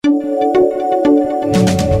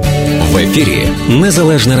ефірі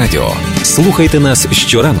Незалежне Радіо. Слухайте нас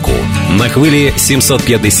щоранку на хвилі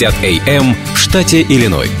 750 AM в штаті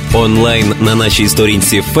Ілліной. Онлайн на нашій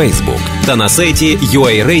сторінці Facebook та на сайті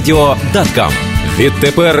uaradio.com.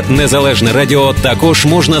 Відтепер Незалежне Радіо також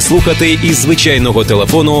можна слухати із звичайного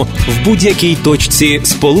телефону в будь-якій точці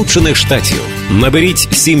Сполучених Штатів. Наберіть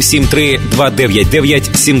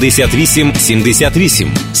 773-299-78-78.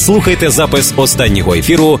 Слухайте запис останнього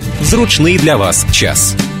ефіру в зручний для вас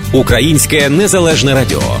час. Українське Незалежне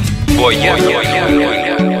Радіо. Бо я.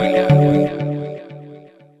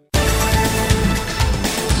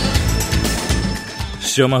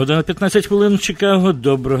 7:15 Чикаго.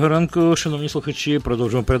 Доброго ранку, шановні слухачі.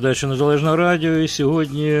 Продовжуємо передачу Незалежного радіо. І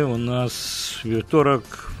сьогодні у нас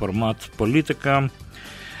вівторок, формат політика.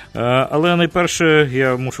 Але найперше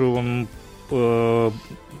я мушу вам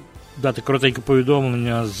дати коротеньке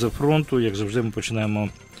повідомлення з фронту. Як завжди, ми починаємо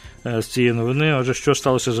з цієї новини. Отже, що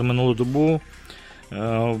сталося за минулу добу?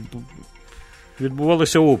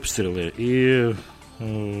 Відбувалися обстріли і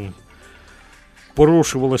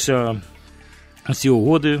порушувалися ці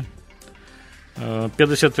угоди.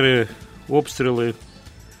 53 обстріли,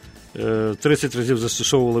 30 разів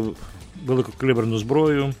застосовували великокаліберну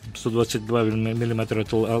зброю, 122 мм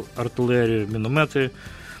артилерію, міномети.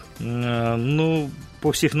 Ну, по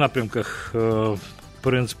всіх напрямках, в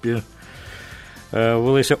принципі,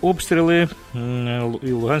 велися обстріли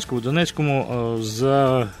і в Луганському, і в Донецькому.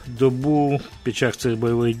 За добу під час цих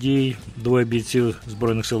бойових дій 2 бійців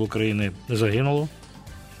Збройних сил України загинуло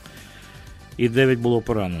і 9 було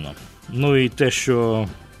поранено. Ну і те, що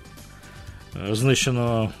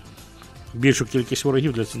знищено більшу кількість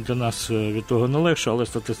ворогів, для нас від того не легше, але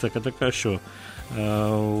статистика така, що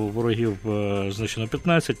ворогів знищено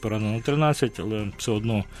 15, поранено 13, але все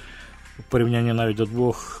одно в порівнянні навіть до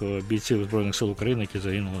 2 бійців Збройних сил України, які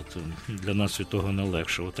загинули, для нас від того не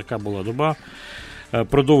легше. Ось така була доба.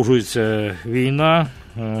 Продовжується війна,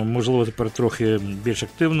 можливо, тепер трохи більш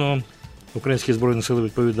активно. Українські Збройні сили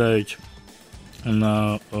відповідають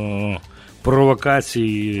на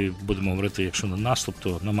провокації, будемо говорити, якщо не наступ,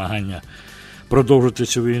 то намагання продовжити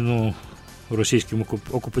цю війну російськими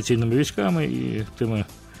окупаційними військами і тими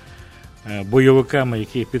бойовиками,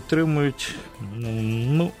 які їх підтримують.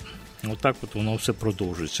 Ну, отак от воно все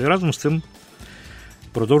продовжується. І разом з цим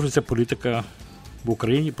продовжується політика в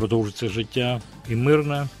Україні, продовжується життя і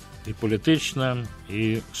мирне, і політичне,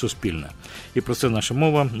 і суспільне. І про це наша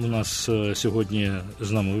мова. У нас сьогодні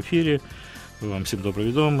з нами в ефірі, вам всім добре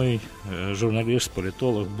відомий, журналіст,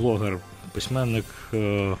 політолог, блогер, письменник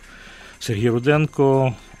Сергій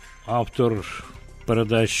Руденко, авторських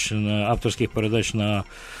передач на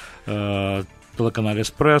телеканалі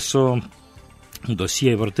 «Еспресо»,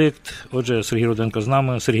 «Досьє», «Вердикт». Отже, Сергій Руденко з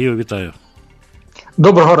нами. Сергію, вітаю.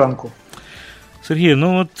 Доброго ранку. Сергій,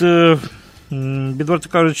 ну от, відверто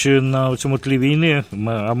кажучи, на цьому тлі війни,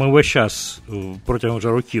 а ми весь час протягом вже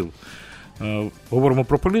років говоримо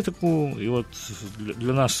про політику, і от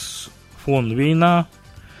для нас фон війна,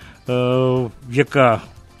 яка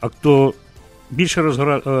хто більше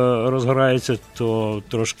розгорається, то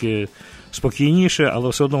трошки спокійніше, але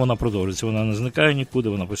все одно вона продовжується. Вона не зникає нікуди,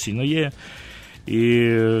 вона постійно є. І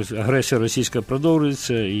агресія російська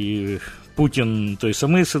продовжується, і Путін той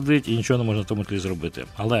самий сидить, і нічого не можна тому тлі зробити.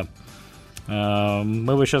 Але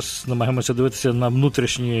ми весь час намагаємося дивитися на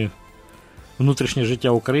внутрішнє життя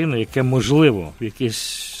України, яке, можливо, в якийсь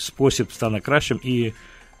спосіб стане кращим і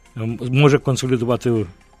може консолідувати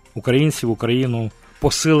українців, Україну,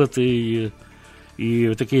 посилити її, і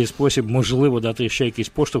в такий спосіб, можливо, дати ще якийсь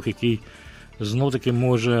поштовх, який знов-таки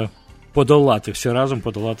може всі разом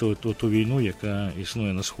подолати ту війну, яка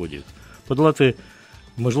існує на Сході. Подолати,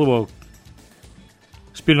 можливо,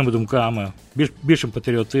 спільними думками, більшим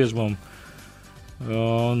патріотизмом,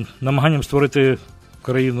 намаганням створити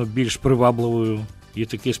країну більш привабливою, і в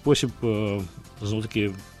такий спосіб,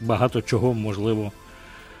 знов-таки, багато чого, можливо,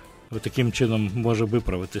 таким чином може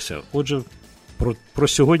виправитися. Отже, про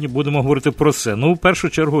сьогодні будемо говорити про це. Ну, в першу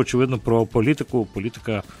чергу, очевидно, про політику.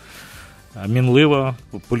 Політика мінлива,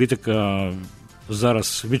 політика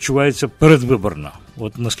зараз відчувається передвиборна.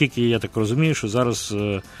 От наскільки я так розумію, що зараз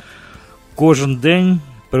кожен день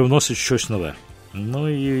привносить щось нове. Ну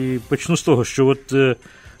і почну з того, що от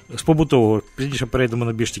з побутового, пізніше перейдемо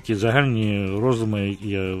на більш такі загальні роздуми,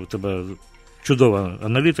 у тебе чудова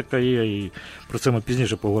аналітика є, і про це ми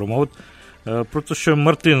пізніше поговоримо. От про те, що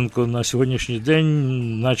Мартиненко на сьогоднішній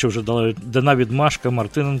день, наче вже дана відмашка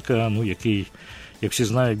Мартиненка, ну, який, як всі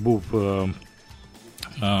знають, був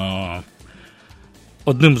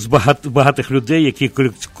одним з багатих людей, який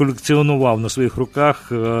колекціонував на своїх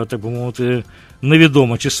руках, так би мовити,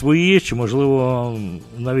 невідомо, чи свої, чи, можливо,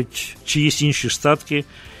 навіть чиїсь інші статки.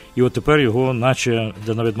 І от тепер його наче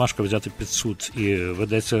дана відмашка взяти під суд. І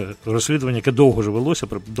ведеться розслідування, яке довго вже велося,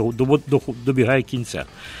 добігає кінця.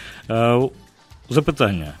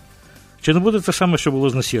 Запитання. Чи не буде це саме, що було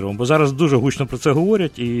з Насіровим? Бо зараз дуже гучно про це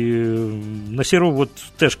говорять, і Насіров от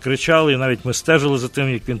теж кричали, і навіть ми стежили за тим,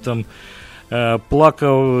 як він там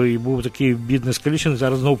плакав і був такий бідний скалічений.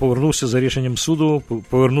 Зараз знову повернувся за рішенням суду,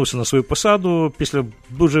 повернувся на свою посаду після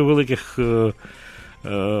дуже великих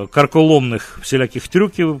карколомних всіляких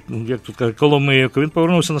трюків, як тут кажуть, коломийок, він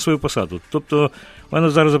повернувся на свою посаду. Тобто, у мене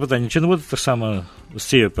зараз запитання, чи не буде те саме з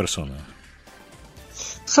цією персоною?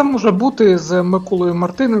 Все може бути з Миколою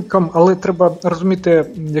Мартиненком, але треба розуміти,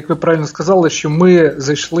 як ви правильно сказали, що ми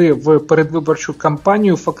зайшли в передвиборчу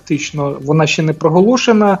кампанію, фактично, вона ще не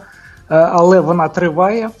проголошена, але вона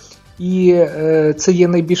триває. І це є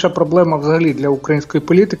найбільша проблема взагалі для української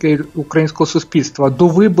політики, українського суспільства. До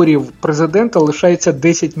виборів президента лишається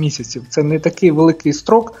 10 місяців. Це не такий великий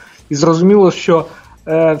строк. І зрозуміло, що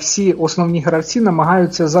всі основні гравці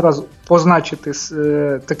намагаються зараз позначити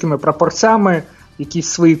такими прапорцями якісь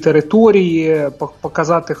свої території,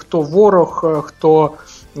 показати, хто ворог, хто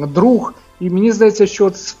друг. І мені здається, що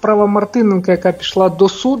от справа Мартиненка, яка пішла до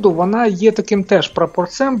суду, вона є таким теж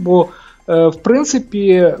прапорцем, бо в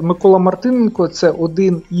принципі, Микола Мартиненко – це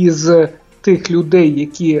один із тих людей,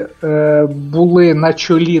 які були на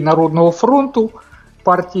чолі Народного фронту,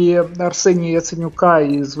 партії Арсенія Яценюка,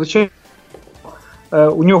 і, звичайно,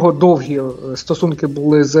 у нього довгі стосунки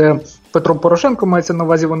були з Петром Порошенком, мається на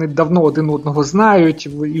увазі, вони давно один одного знають,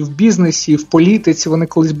 і в бізнесі, і в політиці, вони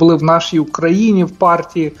колись були в нашій Україні, в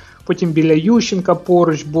партії, потім біля Ющенка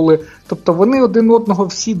поруч були. Тобто вони один одного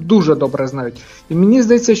всі дуже добре знають. І мені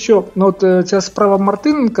здається, що ця справа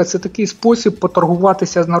Мартиненка – це такий спосіб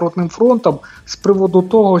поторгуватися з Народним фронтом з приводу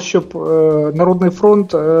того, щоб Народний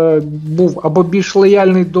фронт був або більш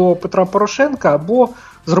лояльний до Петра Порошенка, або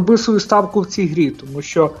зробив свою ставку в цій грі. Тому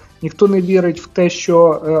що ніхто не вірить в те, що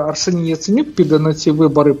Арсеній Яценюк піде на ці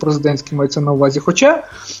вибори президентські, мається на увазі. Хоча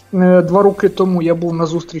 2 роки тому я був на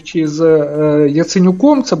зустрічі з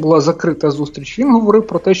Яценюком, це була закрита зустріч, він говорив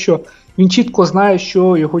про те, що він чітко знає,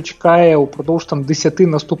 що його чекає упродовж 10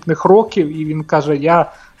 наступних років, і він каже,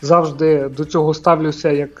 я завжди до цього ставлюся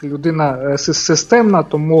як людина системна,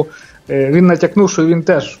 тому він натякнув, що він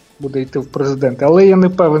теж буде йти в президенти, але я не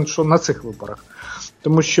певен, що на цих виборах.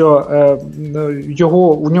 Тому що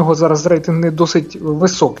у нього зараз рейтинг не досить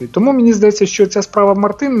високий. Тому мені здається, що ця справа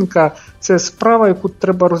Мартиненка – це справа, яку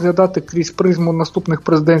треба розглядати крізь призму наступних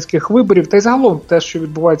президентських виборів. Та й загалом те, що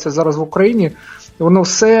відбувається зараз в Україні, воно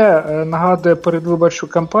все нагадує передвиборчу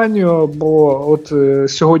кампанію, бо от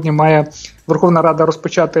сьогодні має Верховна Рада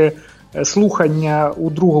розпочати слухання у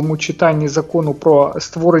другому читанні закону про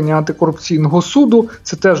створення антикорупційного суду.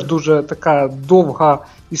 Це теж дуже така довга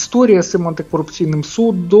історія з цим антикорупційним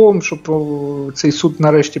судом, щоб цей суд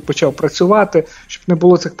нарешті почав працювати, щоб не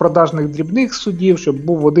було цих продажних дрібних судів, щоб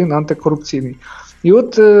був один антикорупційний. І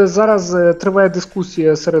от зараз триває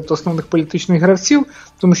дискусія серед основних політичних гравців,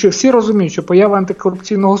 тому що всі розуміють, що поява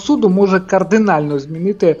антикорупційного суду може кардинально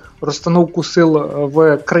змінити розстановку сил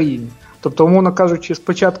в країні. Тобто, умовно кажучи, з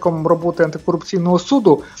початком роботи антикорупційного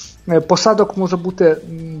суду посадок може бути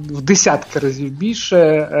в десятки разів більше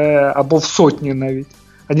або в сотні навіть,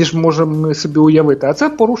 аніж можемо собі уявити. А це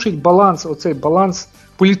порушить баланс, оцей баланс,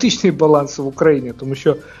 політичний баланс в Україні, тому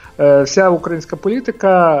що вся українська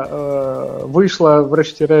політика вийшла,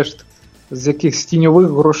 врешті-решт, з якихось тіньових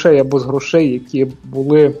грошей або з грошей, які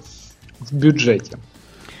були в бюджеті.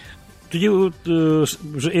 Тоді,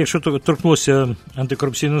 якщо торкнувся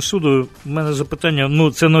антикорупційного суду, в мене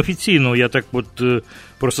запитання, це неофіційно, я так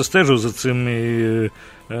просто стежу за цим і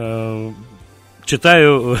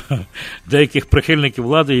читаю деяких прихильників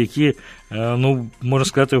влади, які, можна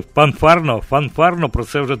сказати, фанфарно про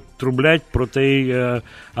це вже трублять, про той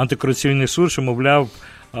антикорупційний суд, що, мовляв,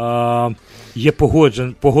 є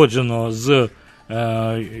погоджено з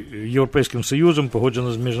Європейським Союзом,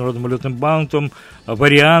 погоджено з Міжнародним валютним банком,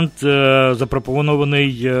 варіант,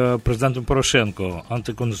 запропонований президентом Порошенко,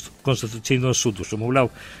 антиконституційного суду, що, мовляв,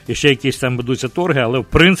 ще якісь там ведуться торги, але в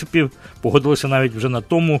принципі погодилися навіть вже на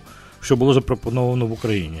тому, що було запропоновано в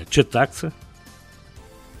Україні. Чи так це?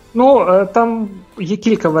 Там є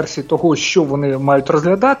кілька версій того, що вони мають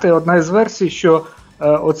розглядати. Одна із версій, що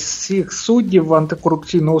от цих суддів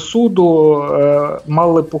антикорупційного суду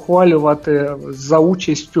мали похвалювати за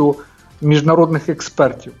участю міжнародних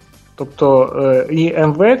експертів. Тобто і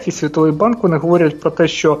МВФ, і Світовий банк, вони говорять про те,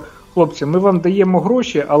 що хлопці, ми вам даємо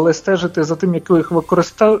гроші, але стежите за тим, як ви їх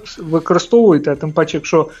використовуєте, а тим паче,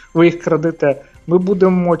 якщо ви їх крадете ми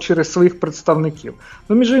будемо через своїх представників.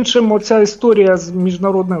 Ну, між іншим, оця історія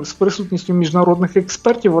з присутністю міжнародних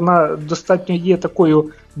експертів, вона достатньо є такою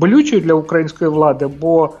болючою для української влади,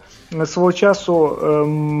 бо свого часу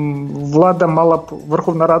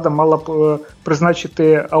Верховна Рада мала б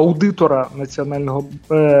призначити аудитора Національного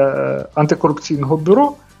антикорупційного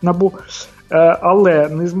бюро НАБУ, але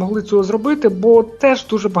не змогли цього зробити, бо теж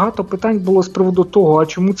дуже багато питань було з приводу того, а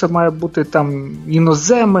чому це має бути там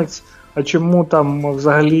іноземець, а чому там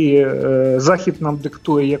взагалі Захід нам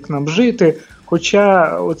диктує, як нам жити.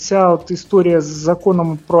 Хоча оця історія з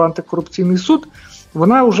законом про антикорупційний суд,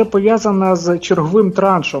 вона вже пов'язана з черговим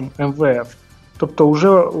траншем МВФ. Тобто вже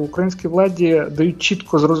українській владі дають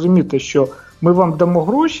чітко зрозуміти, що ми вам дамо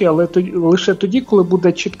гроші, але лише тоді, коли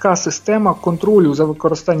буде чітка система контролю за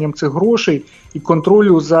використанням цих грошей і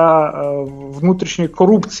контролю за внутрішньою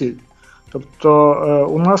корупцією. Тобто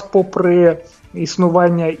у нас попри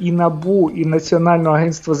існування і НАБУ, і Національного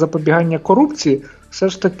агентства запобігання корупції, все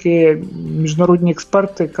ж таки міжнародні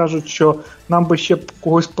експерти кажуть, що нам би ще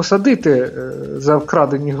когось посадити за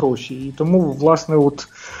вкрадені гроші. І тому, власне,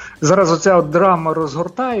 зараз оця драма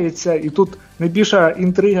розгортається, і тут найбільша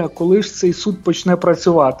інтрига, коли ж цей суд почне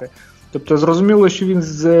працювати. Тобто зрозуміло, що він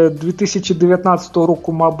з 2019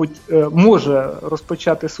 року, мабуть, може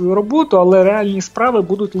розпочати свою роботу, але реальні справи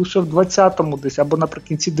будуть лише в 2020-му десь або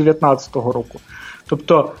наприкінці 2019 року.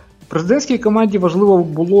 Тобто президентській команді важливо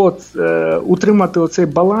було утримати оцей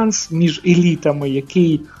баланс між елітами,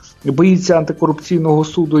 який боїться антикорупційного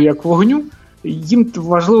суду як вогню. Їм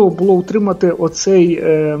важливо було утримати оцей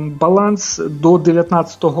баланс до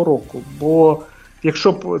 2019 року, бо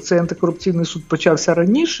якщо б цей антикорупційний суд почався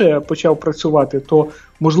раніше, почав працювати, то,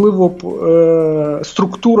 можливо, б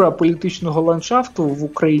структура політичного ландшафту в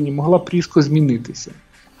Україні могла б різко змінитися.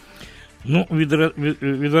 Ну,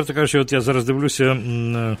 відверто кажучи, от я зараз дивлюся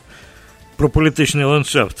про політичний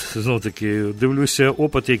ландшафт. Знов-таки, дивлюся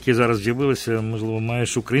опити, які зараз з'явилися. Можливо,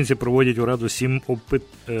 маєш українці проводять у Раду 7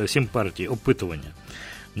 партій, опитування.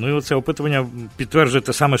 Ну і оце опитування підтверджує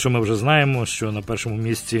те саме, що ми вже знаємо, що на першому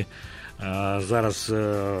місці зараз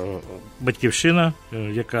Батьківщина,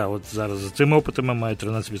 яка от зараз за цими опитами має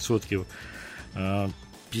 13%.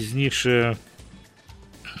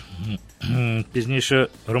 Пізніше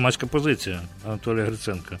громадська позиція Анатолія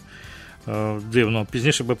Гриценка. Дивно.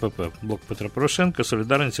 Пізніше БПП, блок Петра Порошенка,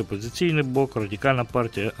 Солідарність, Опозиційний блок, Радикальна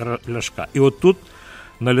партія Ляшка. І от тут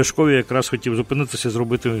на Ляшкові якраз хотів зупинитися,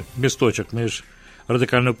 зробити місточок між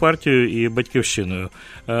Радикальною партією і Батьківщиною.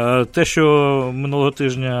 Те, що минулого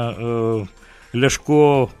тижня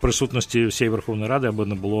Ляшко в присутності всієї Верховної Ради, аби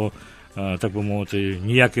не було, так би мовити,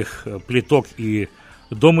 ніяких пліток і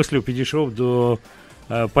домислів, підійшов до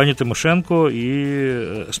пані Тимошенко і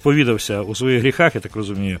сповідався у своїх гріхах, я так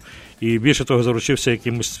розумію, і більше того заручився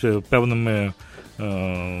якимись певними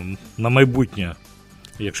на майбутнє,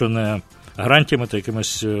 якщо не гарантіями, то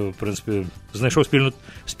якимось, в принципі, знайшов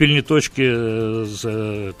спільні точки з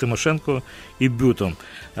Тимошенко і Бютом.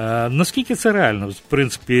 Наскільки це реально, в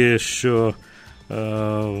принципі, що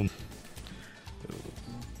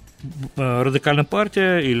Радикальна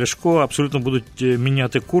партія і Ляшко абсолютно будуть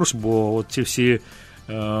міняти курс, бо ці всі,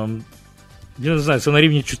 я не знаю, це на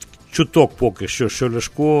рівні чуток поки що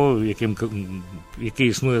Ляшко, який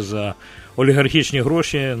існує за олігархічні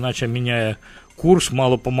гроші, наче міняє курс,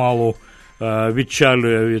 мало-помалу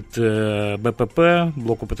відчалює від БПП,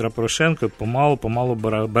 блоку Петра Порошенка, помалу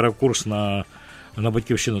бере курс на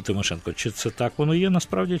Батьківщину Тимошенко. Чи це так воно є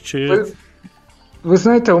насправді? Чи... Ви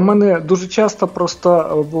знаєте, у мене дуже часто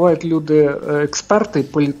просто бувають люди, експерти,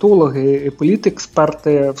 політологи,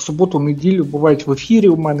 політексперти в суботу-неділю бувають в ефірі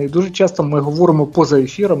у мене, і дуже часто ми говоримо поза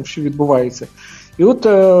ефіром, що відбувається. І от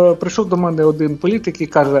прийшов до мене один політик і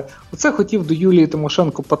каже, оце хотів до Юлії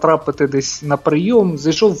Тимошенко потрапити десь на прийом,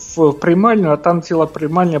 зайшов в приймальню, а там ціла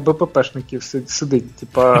приймальня БППшників сидить,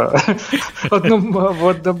 типа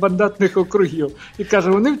одномандатних округів. І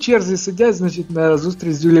каже, вони в черзі сидять, значить, на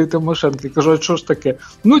зустріч з Юлією Тимошенко. І кажу, а що ж таке?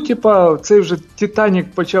 Ну, типа, цей вже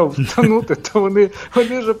Титанік почав тонути, то вони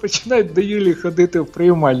вже починають до Юлії ходити в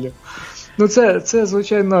приймальню. Ну, це,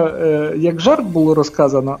 звичайно, як жарт було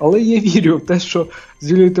розказано, але я вірю в те, що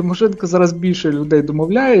з Юлією Тимошенко зараз більше людей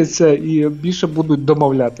домовляється і більше будуть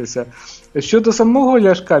домовлятися. Щодо самого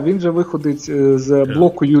Ляшка, він же виходить з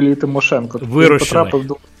блоку Юлії Тимошенко. Він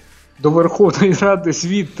потрапив до Верховної Ради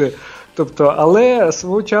звідти. Тобто, але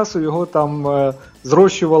свого часу його там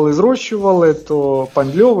зрощували, то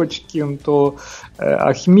пан Льовочкін, то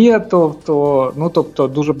Ахметов, тобто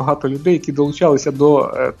дуже багато людей, які долучалися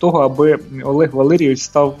до того, аби Олег Валерійович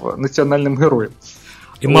став національним героєм.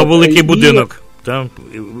 І мав великий будинок,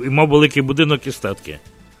 і мав великий будинок і статки.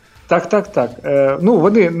 Так. Ну,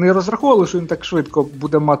 вони не розраховували, що він так швидко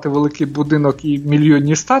буде мати великий будинок і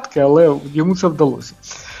мільйонні статки, але йому це вдалося.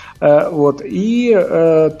 І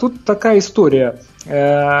тут така історія.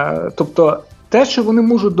 Тобто, те, що вони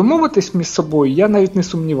можуть домовитись між собою, я навіть не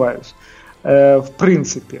сумніваюсь. В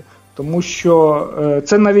принципі. Тому що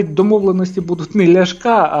це навіть домовленості будуть не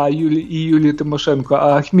Ляшка і Юлії Тимошенко,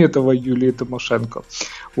 а Ахметова Юлії Тимошенко.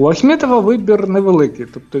 У Ахметова вибір невеликий.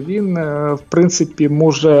 Тобто він, в принципі,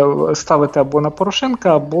 може ставити або на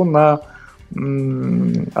Порошенка,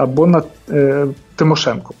 або на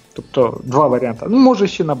Тимошенко. Тобто два варіанти. Ну, може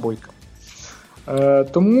ще на Бойка.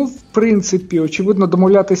 Тому, в принципі, очевидно,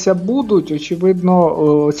 домовлятися будуть.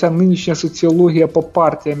 Очевидно, ця нинішня соціологія по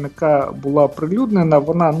партіям, яка була оприлюднена,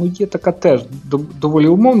 вона є така теж доволі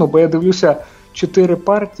умовно, бо я дивлюся, 4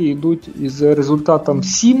 партії йдуть із результатом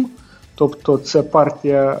 7, тобто це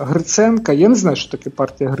партія Гриценка. Я не знаю, що таке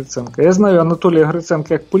партія Гриценка. Я знаю Анатолія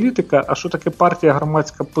Гриценка як політика, а що таке партія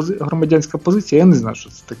громадянська позиція, я не знаю, що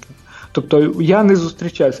це таке. Тобто я не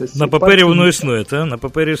зустрічався з цією партією. На папері воно існує, так? На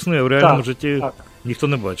папері існує, а в реальному житті ніхто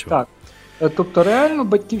не бачив. Так. Тобто реально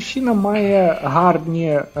Батьківщина має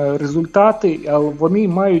гарні результати, але вони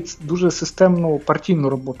мають дуже системну партійну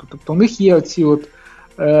роботу. Тобто у них є оці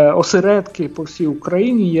осередки по всій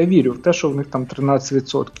Україні, я вірю в те, що в них там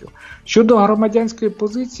 13%. Щодо громадянської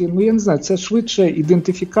позиції, я не знаю, це швидше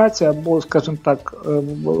ідентифікація або, скажімо так,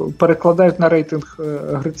 перекладають на рейтинг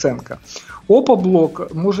Гриценка.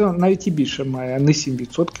 Опоблок може навіть і більше має, не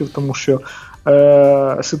 7%, тому що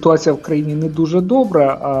ситуація в країні не дуже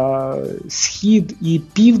добра, а Схід і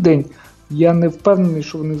Південь, я не впевнений,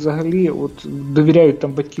 що вони взагалі довіряють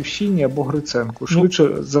там Батьківщині або Гриценку. Швидше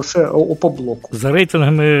за все Опоблоку. За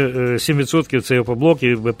рейтингами 7% це і Опоблок,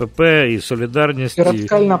 і ВПП, і Солідарність. І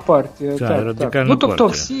Радикальна партія. Радикальна тобто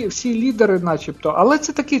всі лідери начебто. Але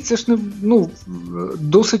це такі, це ж не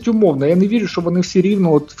досить умовно. Я не вірю, що вони всі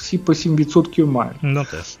рівно всі по 7% мають.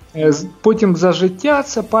 Потім «За життя»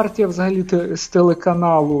 це партія взагалі з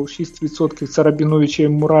телеканалу 6%, це Рабіновича і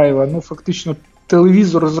Мураєва. Фактично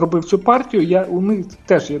телевізор зробив цю партію, у них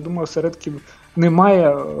теж, я думаю, осередків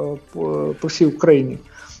немає по всій Україні.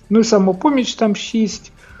 І «Самопоміч» там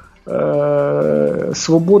 6%,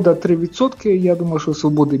 «Свобода» 3%, я думаю, що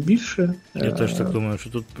 «Свободи» більше. Я теж так думаю, що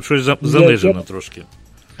тут щось занижено трошки.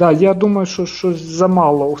 Так, я думаю, що щось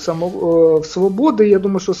замало в «Свободи», я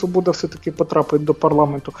думаю, що «Свобода» все-таки потрапить до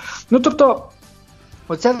парламенту. Тобто,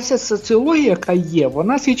 оця вся соціологія, яка є,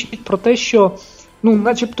 вона свідчить про те, що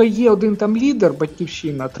начебто є один там лідер,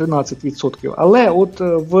 Батьківщина, 13%, але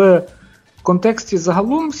в контексті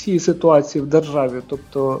загалом всієї ситуації в державі,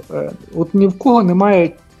 тобто ні в кого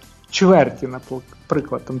немає чверті,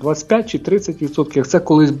 наприклад, там 25 чи 30%, це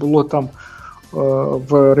колись було там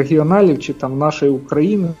в регіоналів чи там нашої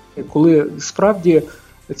України, коли справді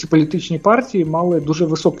ці політичні партії мали дуже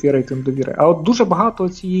високий рейтинг довіри. А дуже багато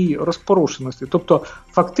цієї розпорошеності. Тобто,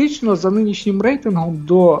 фактично, за нинішнім рейтингом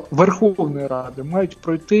до Верховної Ради мають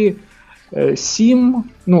пройти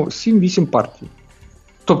 7-8 партій.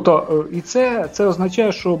 Тобто, і це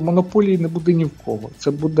означає, що монополії не буде ні в кого.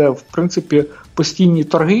 Це буде, в принципі, постійні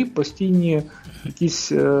торги, постійні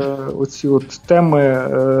якісь теми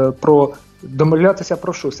про домовлятися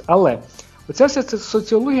про щось. Але оця вся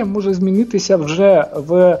соціологія може змінитися вже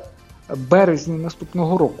в березні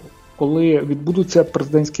наступного року, коли відбудуться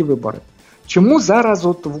президентські вибори. Чому зараз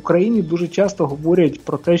в Україні дуже часто говорять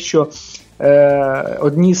про те, що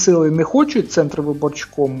одні сили не хочуть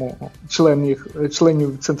Центрвиборчкому,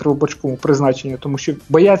 членів Центрвиборчкому призначення, тому що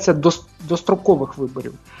бояться дострокових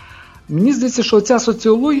виборів. Мені здається, що ця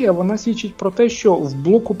соціологія, вона свідчить про те, що в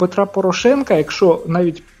блоку Петра Порошенка, якщо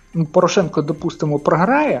навіть Порошенко, допустимо,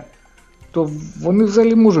 програє, то вони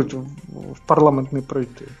взагалі можуть в парламент не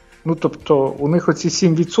пройти. Тобто, у них оці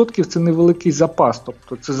 7% це невеликий запас.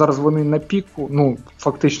 Тобто, це зараз вони на піку,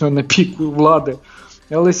 фактично на піку влади.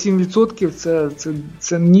 Але 7%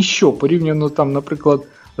 це ніщо порівняно там, наприклад,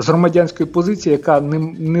 з громадянською позицією, яка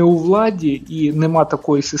не у владі і нема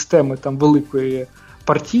такої системи там великої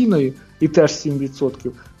партійної, і теж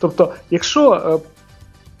 7%. Тобто, якщо,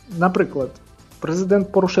 наприклад,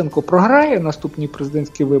 президент Порошенко програє наступні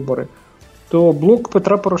президентські вибори, то блок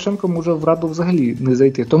Петра Порошенка може в Раду взагалі не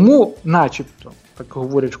зайти. Тому, начебто, так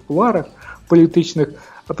говорять в кулуарах політичних,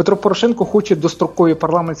 Петро Порошенко хоче дострокові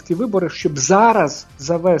парламентські вибори, щоб зараз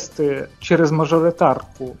завести через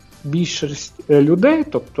мажоритарку більшість людей,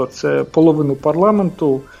 тобто це половину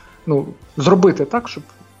парламенту, зробити так, щоб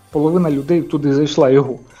половина людей туди зайшла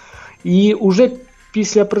його. І уже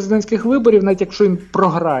після президентських виборів, навіть якщо він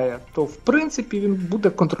програє, то в принципі він буде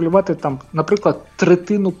контролювати там, наприклад,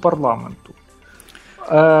 третину парламенту.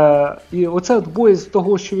 І оце от боязнь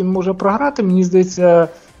того, що він може програти, мені здається,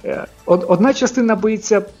 одна частина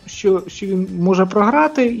боїться, що він може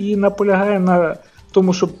програти і наполягає на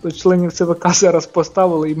тому, щоб членів ЦВК зараз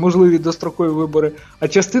поставили і можливі дострокові вибори, а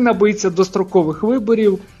частина боїться дострокових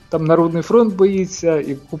виборів, там Народний фронт боїться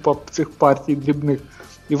і купа цих партій дрібних.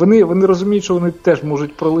 І вони розуміють, що вони теж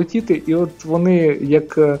можуть пролетіти, і от вони,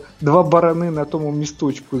 як два барани на тому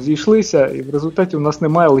місточку, зійшлися, і в результаті у нас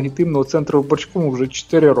немає легітимного центру виборчкому вже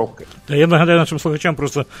 4 роки. Я нагадаю нашим слухачам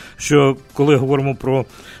просто, що коли говоримо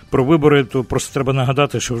про вибори, то просто треба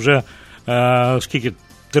нагадати, що вже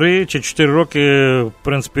 3 чи 4 роки, в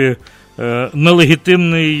принципі,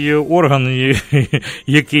 нелегітимний орган,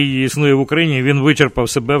 який існує в Україні, він вичерпав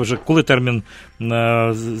себе вже. Коли термін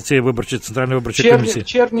цієї центральної виборчої комісії? В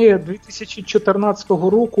червні 2014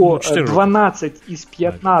 року 12 із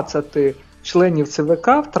 15 членів ЦВК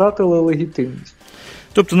втратили легітимність.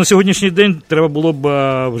 Тобто на сьогоднішній день треба було б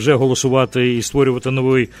вже голосувати і створювати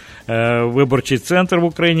новий виборчий центр в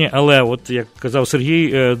Україні, але, от як казав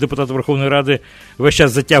Сергій, депутати Верховної Ради весь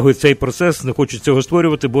час затягують цей процес, не хочуть цього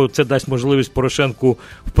створювати, бо це дасть можливість Порошенку,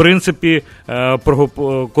 в принципі,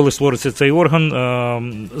 коли створиться цей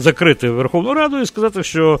орган, закрити Верховну Раду і сказати,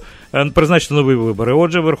 що призначити нові вибори.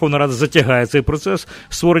 Отже, Верховна Рада затягає цей процес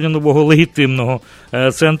створення нового легітимного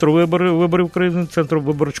центру виборів України, центру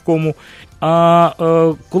виборчкому. А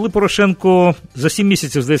коли Порошенко, за 7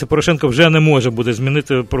 місяців, здається, Порошенко вже не може буде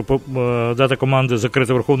змінити, дати команди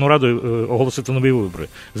закрити Верховну Раду і оголосити нові вибори.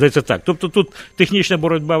 Здається, так. Тобто тут технічна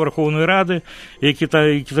боротьба Верховної Ради, які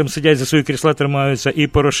там сидять за свої крісла, тримаються, і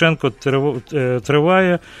Порошенко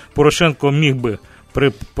триває. Порошенко міг би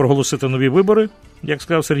проголосити нові вибори, як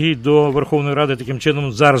сказав Сергій, до Верховної Ради, таким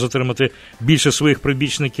чином зараз отримати більше своїх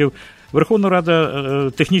прибічників. Верховна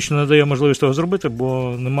Рада технічно не дає можливість того зробити,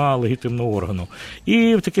 бо немає легітимного органу.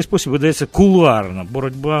 І в такий спосіб ведеться кулуарна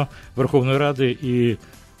боротьба Верховної Ради і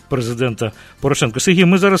президента Порошенка. Сергій,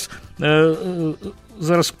 ми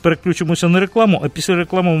зараз переключимося на рекламу, а після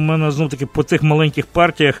реклами у мене знов-таки по тих маленьких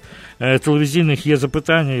партіях телевізійних є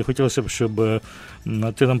запитання, і хотілося б, щоб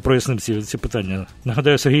ти нам прояснив ці питання.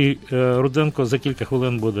 Нагадаю, Сергій Руденко за кілька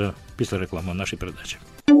хвилин буде після реклами в нашій передачі.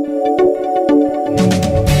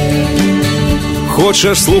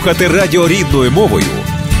 Хочеш слухати радіо рідною мовою,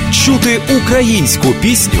 чути українську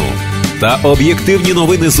пісню та об'єктивні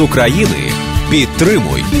новини з України?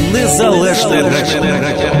 Підтримуй Незалежне Радіо.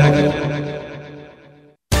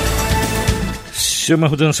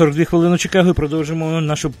 7:42 у Чикаго і продовжимо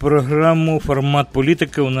нашу програму «Формат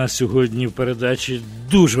політики». У нас сьогодні в передачі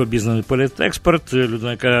дуже обізнаний політексперт,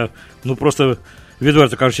 людина, яка, просто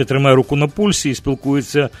відверто кажучи, тримає руку на пульсі і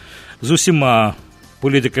спілкується з усіма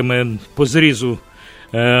політиками по зрізу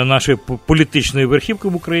нашої політичної верхівки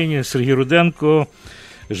в Україні. Сергій Руденко,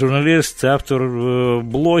 журналіст, автор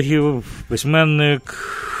блогів, письменник,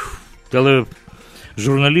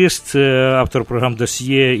 тележурналіст, автор програм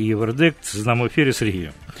 «Досьє» і «Вердикт». З нами в ефірі. Сергію.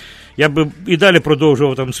 Я би і далі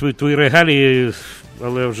продовжував там твої регалії,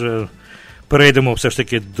 але вже перейдемо все ж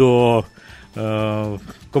таки до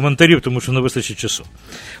коментарів, тому що не вистачить часу.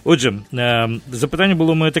 Отже, запитання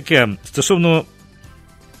було моє таке. Стосовно,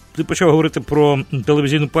 ти почав говорити про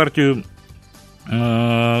телевізійну партію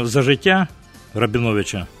 «За життя»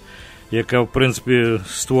 Рабіновича, яка, в принципі,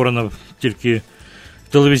 створена тільки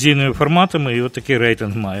телевізійними форматами, і от такий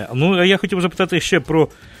рейтинг має. А я хотів запитати ще про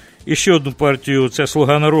ще одну партію, це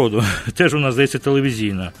 «Слуга народу». Теж у нас, здається,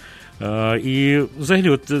 телевізійна. І взагалі,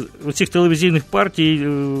 от у цих телевізійних партій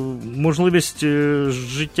можливість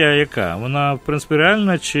життя яка? Вона, в принципі,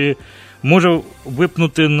 реальна, чи може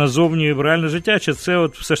випнути назовні в реальне життя, чи це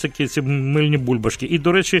от все ж таки ці мильні бульбашки? І,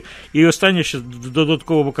 до речі, і останнє ще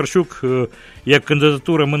додатково Вакарчук, як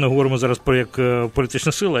кандидатура, ми не говоримо зараз про як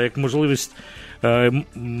політична сила, а як можливість,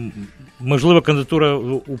 можлива кандидатура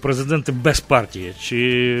у президенти без партії.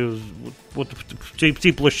 Чи от в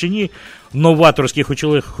цій площині новаторській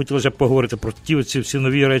хотілося б поговорити про ці всі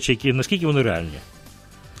нові речі, які наскільки вони реальні?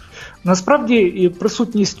 Насправді, і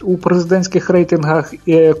присутність у президентських рейтингах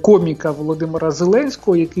коміка Володимира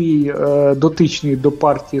Зеленського, який дотичний до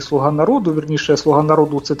партії «Слуга народу», вірніше, «Слуга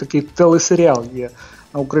народу» – це такий телесеріал є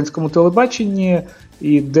на українському телебаченні,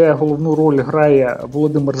 і де головну роль грає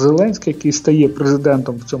Володимир Зеленський, який стає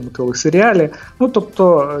президентом в цьому телесеріалі.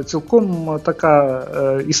 Тобто, цілком така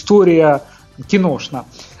історія кіношна.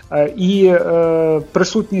 І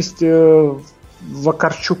присутність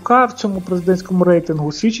Вакарчука в цьому президентському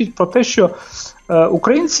рейтингу свідчить про те, що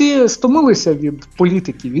українці стомилися від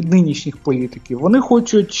політики, від нинішніх політиків. Вони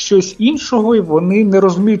хочуть щось іншого, і вони не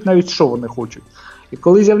розуміють навіть, що вони хочуть. І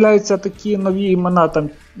коли з'являються такі нові імена там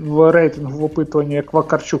в рейтингу, в опитуванні, як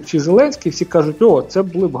Вакарчук чи Зеленський, всі кажуть, це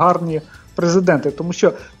були б гарні президенти. Тому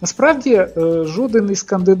що, насправді, жоден із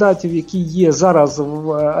кандидатів, які є зараз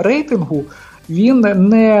в рейтингу, він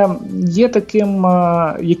не є таким,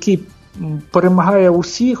 який перемагає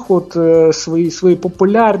усіх своєю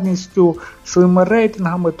популярністю, своїми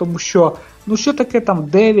рейтингами, тому що що таке там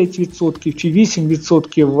 9% чи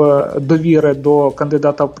 8% довіри до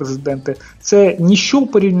кандидата в президенти? Це ніщо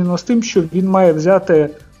порівняно з тим, що він має взяти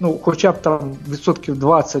хоча б там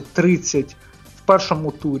 20-30% в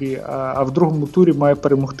першому турі, а в другому турі має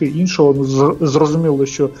перемогти іншого, зрозуміло,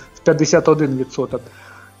 що в 51%.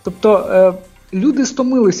 Тобто люди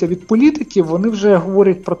стомилися від політиків, вони вже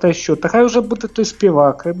говорять про те, що хай вже буде той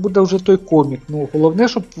співак, хай буде вже той комік. Головне,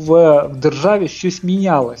 щоб в державі щось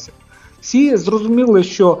мінялося. Всі зрозуміли,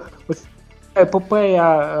 що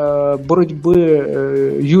епопея боротьби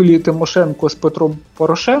Юлії Тимошенко з Петром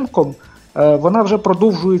Порошенком, вона вже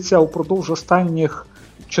продовжується упродовж останніх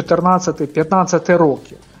 14-15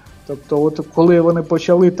 років. Тобто, коли вони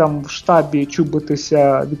почали там в штабі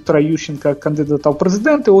чубитися Віктора Ющенка, кандидата в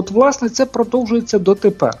президенти, власне, це продовжується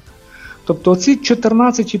дотепер. Тобто, ці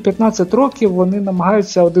 14 чи 15 років вони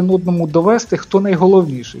намагаються один одному довести, хто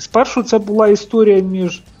найголовніший. Спершу це була історія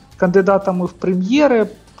між кандидатами в прем'єри,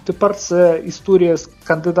 тепер це історія з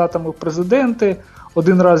кандидатами в президенти.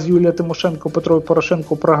 Один раз Юлія Тимошенко Петро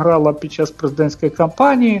Порошенко програла під час президентської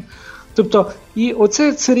кампанії. Тобто, і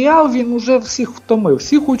оцей серіал, він уже всіх втомив.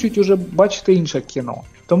 Всі хочуть уже бачити інше кіно.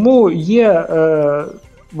 Тому є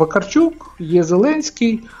Вакарчук, є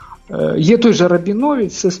Зеленський, є той же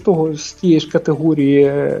Рабінович, це з тієї ж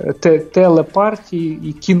категорії телепартії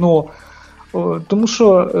і кіно. Тому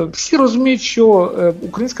що всі розуміють, що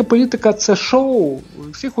українська політика – це шоу,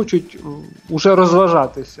 всі хочуть вже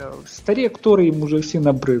розважатися. Старі актори їм вже всі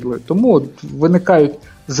набридли. Тому виникають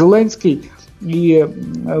Зеленський і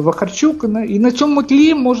Вакарчук, і на цьому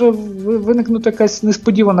тлі може виникнути якась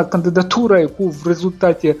несподівана кандидатура, яку в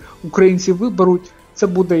результаті українці виберуть. Це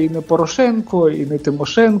буде і не Порошенко, і не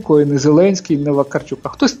Тимошенко, і не Зеленський, і не Вакарчук, а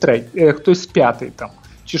хтось п'ятий там,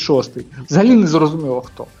 чи шостий. Взагалі не зрозуміло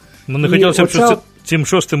хто. Не хотілося б, щоб цим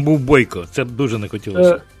шостим був Бойко. Це б дуже не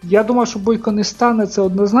хотілося. Я думаю, що Бойко не стане, це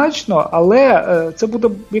однозначно, але це буде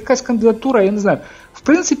якась кандидатура, я не знаю. В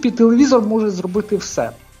принципі, телевізор може зробити все.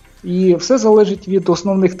 І все залежить від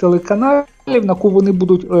основних телеканалів, на кого вони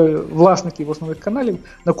будуть, власників основних каналів,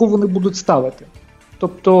 на кого вони будуть ставити.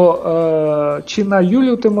 Тобто, чи на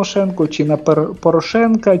Юлію Тимошенко, чи на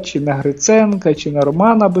Порошенка, чи на Гриценка, чи на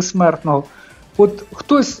Романа Безсмертного.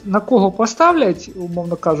 Хтось на кого поставлять,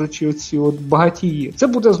 умовно кажучи, оці багатії, це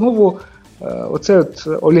буде знову оцей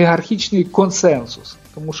олігархічний консенсус.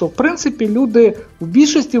 Тому що, в принципі, люди в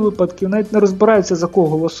більшості випадків навіть не розбираються, за кого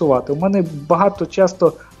голосувати. У мене багато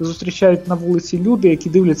часто зустрічають на вулиці люди, які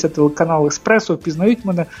дивляться телеканал «Еспресо», пізнають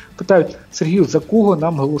мене, питають: Сергію, за кого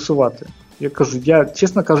нам голосувати? Я кажу,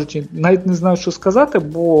 чесно кажучи, навіть не знаю, що сказати,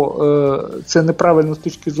 бо це неправильно з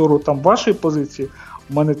точки зору там вашої позиції.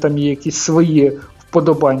 У мене там є якісь свої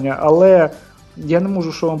вподобання, але я не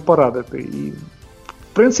можу що вам порадити. І,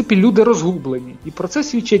 в принципі, люди розгублені. І про це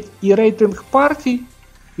свідчить і рейтинг партій,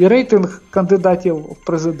 і рейтинг кандидатів в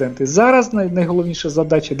президенти. Зараз найголовніша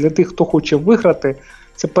задача для тих, хто хоче виграти,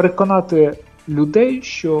 це переконати людей,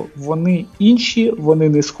 що вони інші, вони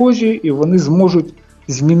не схожі, і вони зможуть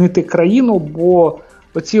змінити країну, бо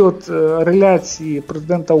оці реляції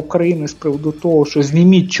президента України з приводу того, що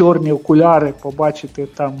зніміть чорні окуляри, побачите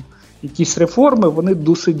там якісь реформи, вони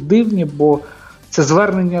досить дивні, бо це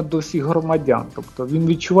звернення до всіх громадян. Тобто він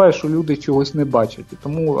відчуває, що люди чогось не бачать, і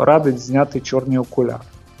тому радить зняти чорні окуляри.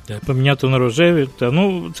 Поміняти на рожеві.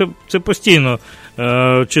 Це постійно.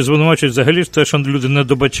 Чи звинувачують взагалі те, що люди не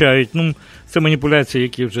добачають. Це маніпуляції,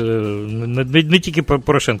 які вже не тільки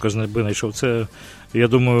Порошенко знайшов. Це, я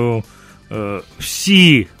думаю,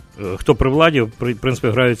 всі, хто при владі, в принципі,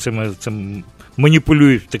 грають цим,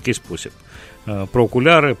 маніпулюють в такий спосіб. Про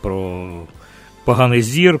окуляри, про поганий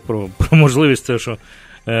зір, про можливість те, що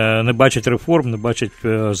не бачать реформ, не бачать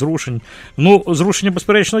зрушень. Зрушення,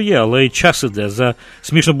 безперечно, є, але і час іде.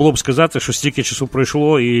 Смішно було б сказати, що стільки часу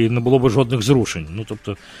пройшло і не було б жодних зрушень.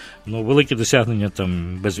 Тобто, великі досягнення,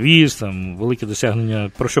 там, безвіз, там, великі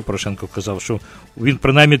досягнення, про що Порошенко казав, що він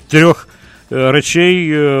принаймні 3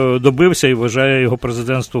 речей добився і вважає його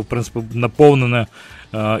президентство, в принципі, наповнене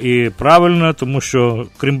і правильно, тому що,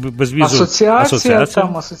 крім безвізу...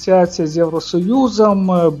 Асоціація з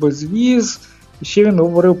Євросоюзом, безвіз. І ще він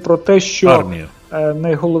говорив про те, що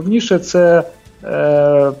найголовніше – це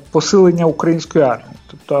посилення української армії.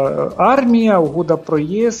 Тобто армія, угода про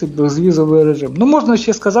ЄС і безвізовий режим. Ну, можна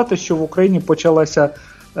ще сказати, що в Україні почалася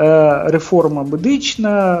реформа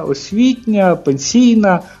медична, освітня,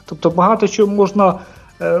 пенсійна, тобто багато чого можна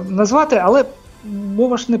назвати, але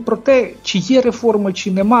мова ж не про те, чи є реформи,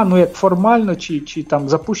 чи нема, ну як формально, чи там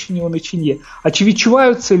запущені вони, чи ні. А чи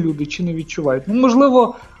відчувають це люди, чи не відчувають. Ну,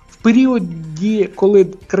 можливо, в періоді, коли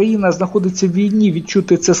країна знаходиться в війні,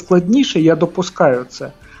 відчути це складніше, я допускаю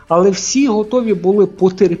це. Але всі готові були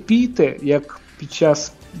потерпіти, як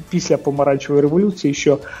після помаранчевої революції,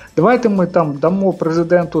 що давайте ми там дамо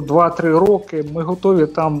президенту 2-3 роки, ми готові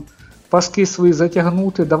там паски свої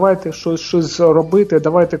затягнути, давайте щось робити,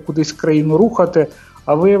 давайте кудись країну рухати.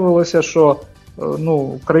 А виявилося, що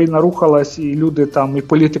країна рухалась, і люди там, і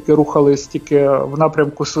політики рухались тільки в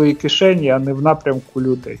напрямку своєї кишені, а не в напрямку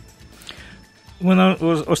людей. У мене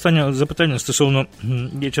останнє запитання стосовно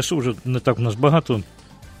є часу, вже не так у нас багато,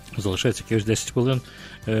 залишається якихось 10 хвилин.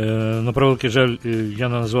 На превеликий жаль, я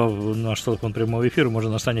не назвав наш телефон прямого ефіру, може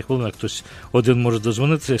на останніх хвилинах хтось один може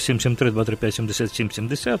дозвонитися,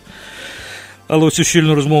 773-235-7770. Але оцю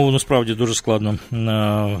щільну розмову насправді дуже складно,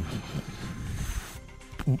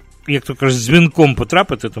 як то кажуть, дзвінком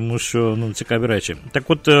потрапити, тому що цікаві речі. Так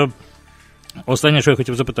от, останнє, що я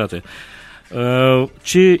хотів запитати.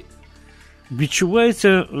 Чи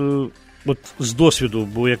відчувається от з досвіду,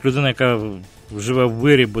 бо як людина, яка живе в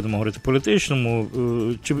вирі, будемо говорити, політичному,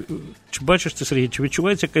 чи бачиш ти, Сергій, чи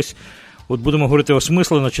відчувається якась, от будемо говорити,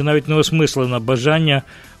 осмислена, чи навіть не осмислена бажання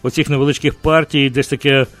оцих невеличких партій, десь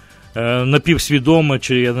таке напівсвідоме,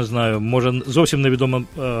 чи, я не знаю, може зовсім невідоме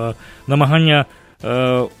намагання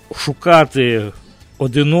шукати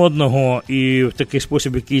один одного і в такий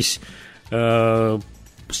спосіб якийсь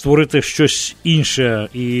створити щось інше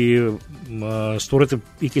і створити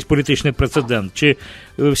якийсь політичний прецедент. Чи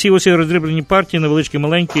всі оці роздріблені партії, невеличкі,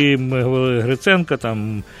 маленькі, ми говорили Гриценка,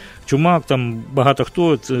 там, Чумак, там багато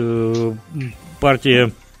хто,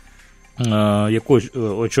 партія, яку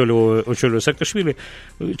очолює Саакашвілі,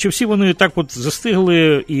 чи всі вони так от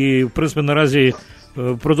застигли і, в принципі, наразі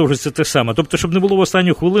продовжується те саме. Тобто, щоб не було в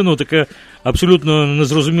останню хвилину таке абсолютно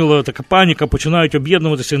незрозуміла така паніка, починають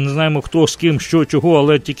об'єднуватися, не знаємо хто, з ким, що, чого,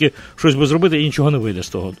 але тільки щось би зробити і нічого не вийде з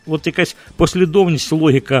того. От якась послідовність,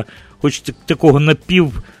 логіка, хоч такого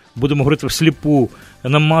напів, будемо говорити, всліпу,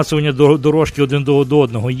 намацування дорожки один до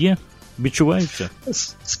одного є? Відчувається?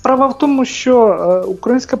 Справа в тому, що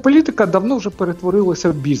українська політика давно вже перетворилася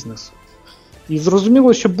в бізнес. І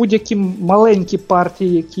зрозуміло, що будь-які маленькі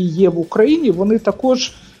партії, які є в Україні, вони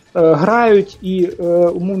також грають і,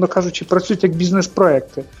 умовно кажучи, працюють як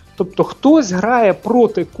бізнес-проекти. Тобто хтось грає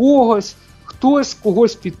проти когось, хтось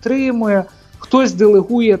когось підтримує, хтось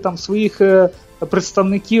делегує там своїх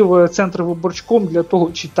представників Центрвиборчком для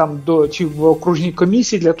того, чи в окружній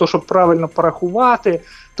комісії, для того, щоб правильно порахувати.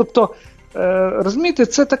 Тобто, розумієте,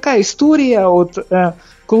 це така історія,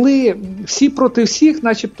 коли всі проти всіх,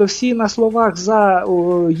 начебто всі на словах за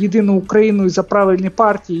єдину Україну і за правильні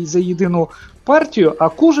партії, і за єдину партію, а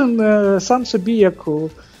кожен сам собі, як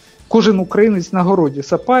кожен українець на городі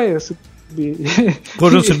сапає собі.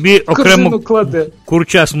 Кожен собі окремо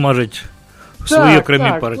курча смажить в свої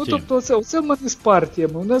окремі партії. Ну, тобто це в мене з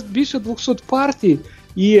партіями. У нас більше 200 партій,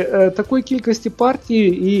 і такої кількості партій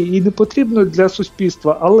і не потрібно для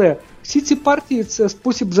суспільства, але всі ці партії – це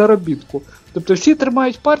спосіб заробітку. Тобто всі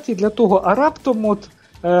тримають партії для того, а раптом,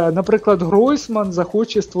 наприклад, Гройсман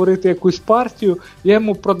захоче створити якусь партію, я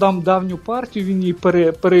йому продам давню партію, він її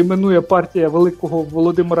перейменує партія великого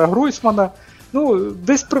Володимира Гройсмана.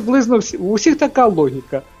 Десь приблизно у всіх така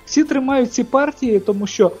логіка. Всі тримають ці партії, тому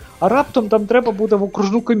що раптом там треба буде в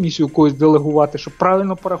окружну комісію когось делегувати, щоб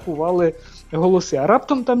правильно порахували голоси, а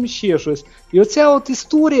раптом там ще щось. І оця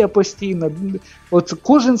історія постійна,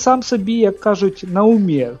 кожен сам собі, як кажуть, на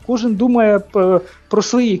умі, кожен думає про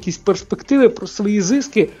свої якісь перспективи, про свої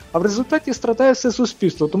зиски, а в результаті страждає все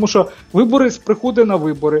суспільство, тому що виборець приходить на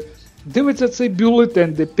вибори, дивиться цей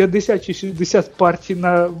бюлетень, де 50 чи 60 партій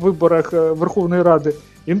на виборах Верховної Ради,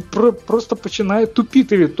 він просто починає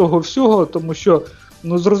тупіти від того всього, тому що,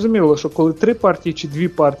 зрозуміло, що коли 3 партії чи 2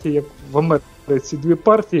 партії, як в Америці, 2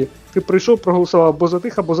 партії, ти прийшов, проголосував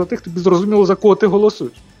або за тих, тобі зрозуміло, за кого ти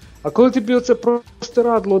голосуєш. А коли тобі оце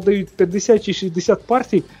простирадло дають 50 чи 60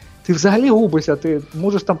 партій, ти взагалі губишся, ти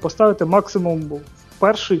можеш там поставити максимум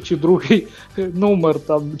перший чи другий номер,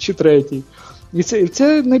 там, чи третій. І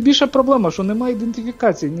це найбільша проблема, що немає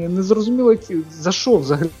ідентифікації, не зрозуміло, за що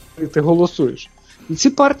взагалі ти голосуєш. І ці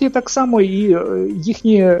партії так само, і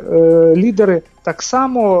їхні лідери так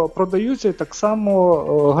само продаються і так само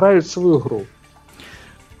грають свою гру.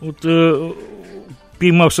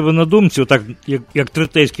 піймав себе на думці, отак, як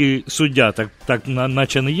третейський суддя, так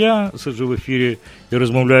наче не я сиджу в ефірі і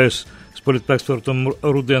розмовляю з політекспертом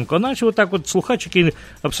Руденко, а наче отак от слухач, який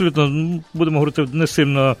абсолютно, будемо говорити, не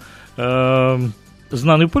сильно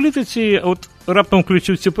знаний в політиці, а от раптом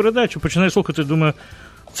включив цю передачу, починає слухати, думаю,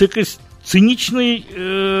 це якась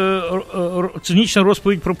цинічна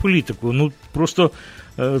розповідь про політику. Ну, просто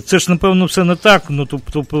це ж, напевно, все не так, ну,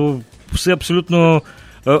 тобто все абсолютно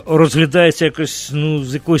розглядається якось, ну,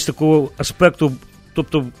 з якогось такого аспекту,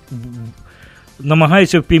 тобто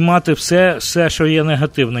намагається впіймати все, що є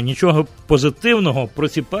негативне. Нічого позитивного про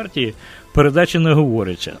ці партії в передачі не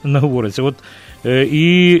говориться. От,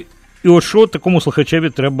 і от що такому слухачеві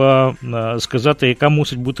треба сказати, яка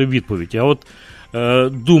мусить бути відповідь. Я от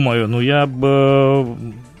думаю, ну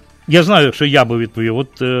я знаю, якщо я би відповів. От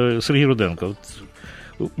Сергій Руденко, от,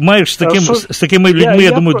 маєш з такими людьми,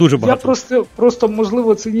 я думаю, дуже багато. Я просто,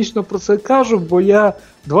 можливо, цинічно про це кажу, бо я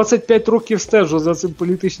 25 років стежу за цим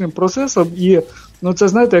політичним процесом, і, ну, це,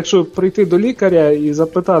 знаєте, якщо прийти до лікаря і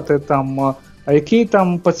запитати там, а який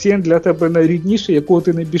там пацієнт для тебе найрідніший, якого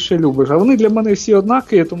ти найбільше любиш. А вони для мене всі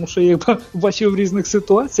однакові, тому що я їх бачив в різних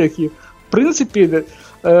ситуаціях, і, в принципі,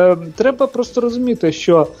 треба просто розуміти,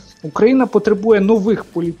 що Україна потребує нових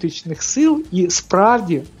політичних сил і,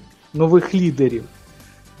 справді, нових лідерів.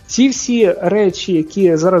 Ці всі речі,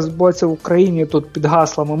 які зараз відбуваються в Україні тут під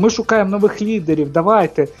гаслами, ми шукаємо нових лідерів,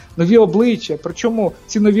 давайте, нові обличчя. Причому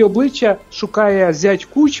ці нові обличчя шукає зять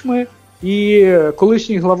Кучми і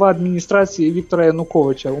колишній глава адміністрації Віктора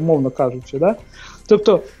Януковича, умовно кажучи. Да?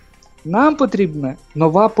 Тобто нам потрібна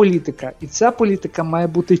нова політика, і ця політика має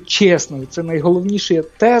бути чесною. Це найголовніша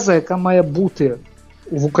теза, яка має бути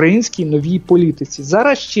в українській новій політиці.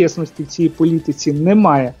 Зараз чесності в цій політиці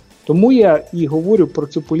немає. Тому я і говорю про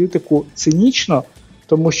цю політику цинічно,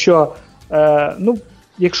 тому що,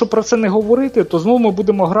 якщо про це не говорити, то знову ми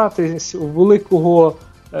будемо грати у великого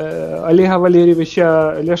Олега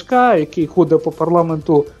Валерійовича Ляшка, який ходить по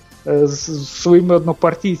парламенту з своїми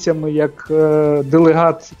однопартійцями, як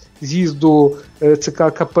делегат з'їзду ЦК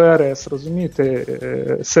КПРС, розумієте,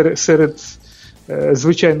 серед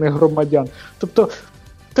звичайних громадян. Тобто,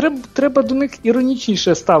 треба до них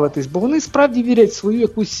іронічніше ставитись, бо вони справді вірять в свою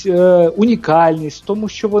якусь унікальність, в тому,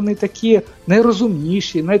 що вони такі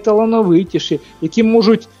найрозумніші, найталановитіші, які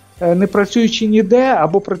можуть, не працюючи ніде,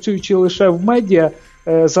 або працюючи лише в медіа,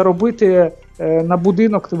 заробити на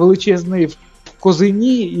будинок величезний в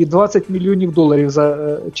Козині і 20 мільйонів доларів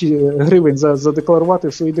чи гривень задекларувати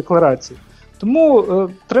в своїй декларації. Тому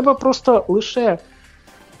треба просто лише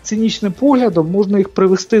цинічним поглядом можна їх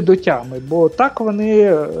привести до тями, бо так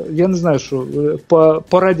вони, я не знаю, що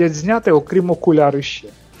порадять зняти, окрім окуляри ще.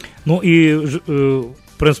 Ну і, в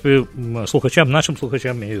принципі, нашим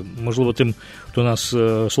слухачам, і, можливо, тим, хто нас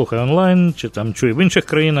слухає онлайн, чи там чує в інших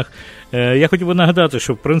країнах, я хотів би нагадати,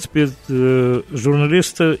 що, в принципі,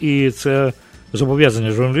 журналісти, і це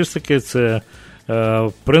зобов'язання журналістики, це,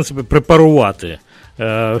 в принципі, препарувати,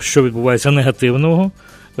 що відбувається негативного,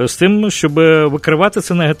 з тим, щоб викривати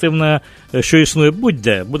це негативне, що існує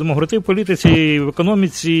будь-де. Будемо говорити і в політиці, і в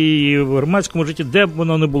економіці, і в громадському житті, де б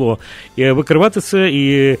воно не було. І викривати це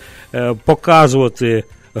і показувати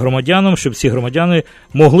громадянам, щоб ці громадяни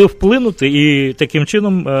могли вплинути, і таким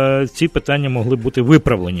чином ці питання могли бути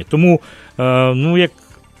виправлені. Тому,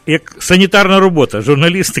 як санітарна робота,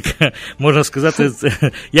 журналістика, можна сказати,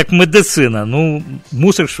 це як медицина. Ну,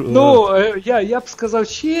 мусиш... Я б сказав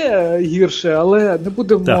ще гірше, але не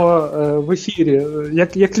будемо в ефірі.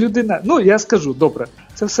 Як людина... я скажу, добре,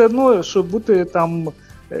 це все одно, щоб бути там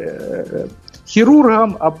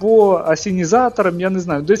хірургом або асенізатором, я не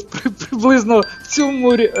знаю, десь приблизно в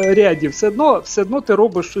цьому ряді. Все одно ти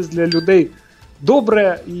робиш щось для людей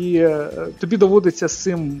добре, і тобі доводиться з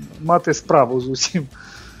цим мати справу з усім.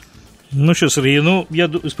 Ну що, Сергій, я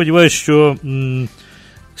сподіваюся, що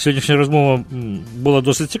сьогоднішня розмова була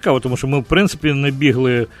досить цікава, тому що ми, в принципі, не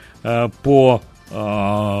бігли по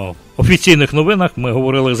офіційних новинах.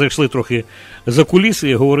 Ми зайшли трохи за куліси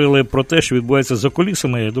і говорили про те, що відбувається за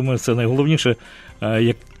кулісами. Я думаю, це найголовніше.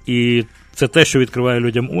 І це те, що відкриває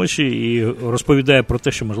людям очі і розповідає про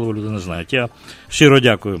те, що, можливо, люди не знають. Я щиро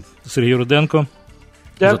дякую Сергію Руденко.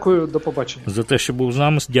 Дякую, до побачення. За те, що був з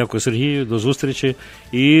нами. Дякую, Сергію, до зустрічі.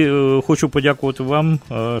 І хочу подякувати вам,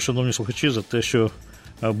 шановні слухачі, за те, що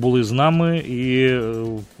були з нами. І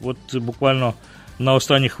от буквально на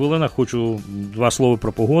останніх хвилинах хочу 2 слова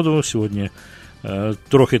про погоду. Сьогодні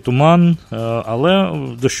трохи туман, але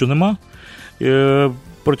дощу нема.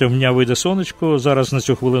 Протягом дня вийде сонечко. Зараз на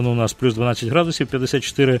цю хвилину у нас плюс 12 градусів,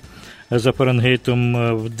 54 за Фаренгейтом.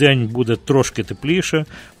 В день буде трошки тепліше,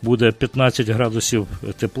 буде 15 градусів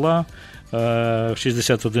тепла,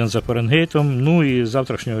 61 за Фаренгейтом. Ну і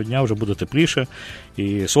завтрашнього дня вже буде тепліше,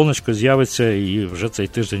 і сонечко з'явиться, і вже цей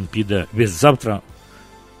тиждень піде від завтра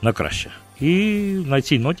на краще. І на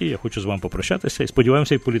цій ноті я хочу з вами попрощатися. І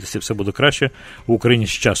сподіваємося, і в політиці все буде краще в Україні з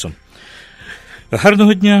часом.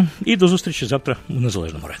 Гарного дня і до зустрічі завтра у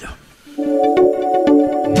Незалежному радіо.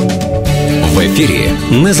 В ефірі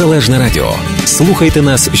Незалежне радіо. Слухайте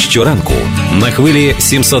нас щоранку на хвилі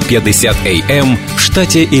 750 AM в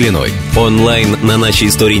штаті Ілліной. Онлайн на нашій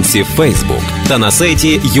сторінці Facebook та на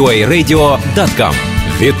сайті uaradio.com.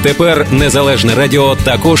 Відтепер Незалежне радіо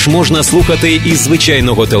також можна слухати із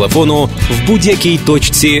звичайного телефону в будь-якій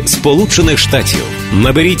точці Сполучених Штатів.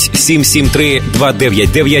 Наберіть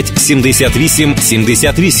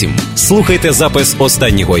 773-299-78-78. Слухайте запис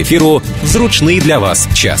останнього ефіру в зручний для вас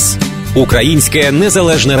час. Українське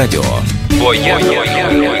Незалежне радіо. Бо я